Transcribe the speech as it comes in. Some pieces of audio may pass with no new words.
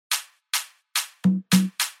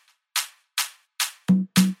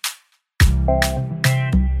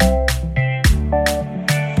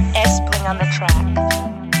S-Bling on the track.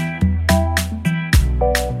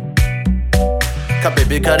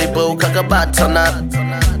 Kababy karibu Kakabatana,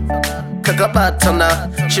 Kakabatana,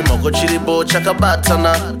 chimoko chiribo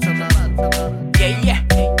chakabatana. Yeah.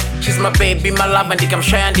 She's my baby, my love, and I'm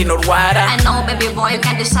shy no water. I know, baby boy, you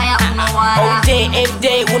can't desire uno water. All day, every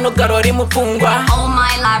day, uno garori mupungwa. All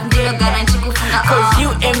my life, ndilo garanti kufunga. Cause you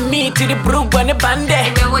and me to the brook when the bande.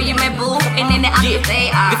 Everywhere you may boo, and in the after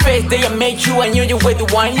they are. The first day I met you, I knew you were the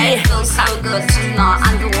one, yeah. It feels so good to know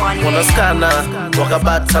I'm the one, yeah. Wanaskana,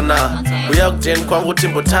 wakabatana, uyakjen kwangu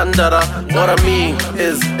timbo tandara. What I mean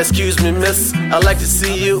is, excuse me miss, I like to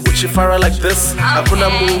see you uchifara like this. Hakuna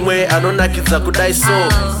muwe, anona kiza kudai so.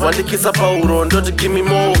 Wandikiza pauro, don't give me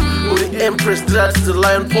more. Uri empress, that's the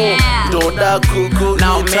lion pole. Doda kuku,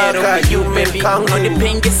 now itaka, you make kangu. No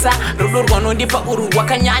dipengisa, rulur wano dipa uru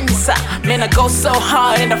wakanyanyisa. Man I go so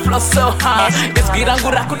hard and I flow so hard. This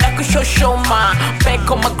girangu raku daku show ma. Back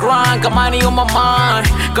on my grind, got money on my mind.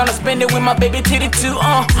 Gonna spend it with my baby titty too,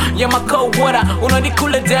 yeah my cold water, uno di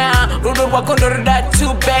cool it down. Rulur wako ndoro that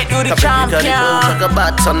too bad, you the champion.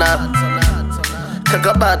 Kakabatana,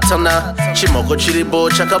 Kakabatana, chimoko chiribo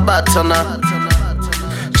chakabatana,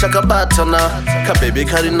 chakabatana, kababy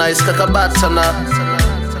kari nice Kakabatana,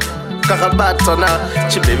 Kakabatana,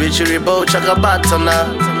 chibaby chiribo chakabatana,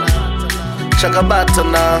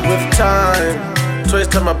 chakabatana. With time, twice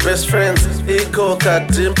time my best friends, ego got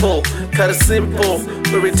dimple, cut it simple.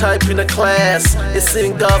 We type in a class, it's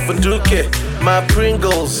in golf and Duke, my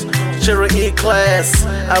Pringles. Cherry class,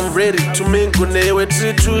 I'm ready to mingle newe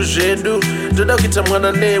titu jedu. Doda kita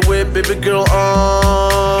mwana newe, baby girl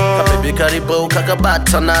Kababy karibu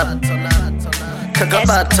Kakabatana,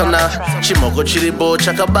 Kakabatana, chimoko chiribo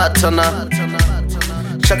chakabatana,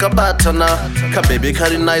 chakabatana, kababy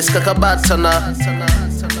kari nice Kakabatana,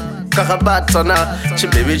 Kakabatana,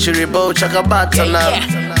 chibaby chiribo chakabatana.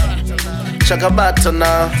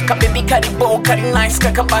 Kakabatana, kababy karibo, kari nice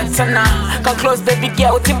Kakabatana. Come close baby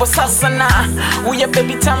girl, timbo sasana. Uya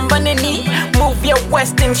baby tambaneni. Move your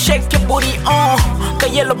waist and shake your booty on. Ka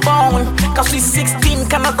yellow bone, ka sweet 16.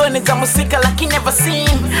 Kana gone za musika like you never seen.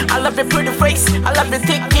 I love your pretty face, I love your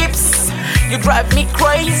thick hips. You drive me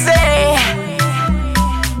crazy. I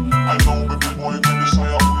know, baby boy, you can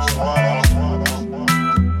desire this water.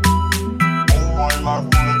 All my life,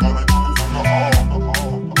 you gotta do it from the heart.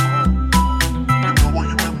 Everywhere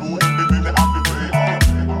you may move, baby, the after they are.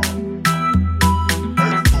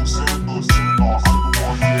 It feels so good to know I'm the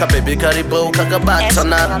one. kababy karibu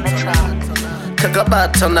Kakabatana, S-Bling on the track.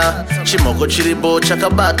 Kakabatana, chimoko chiribo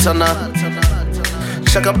chakabatana,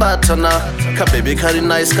 chakabatana, kababy kari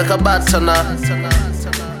nice Kakabatana,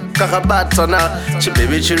 Kakabatana,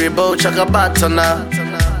 chibaby chiribo chakabatana,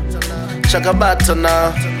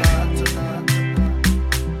 chakabatana.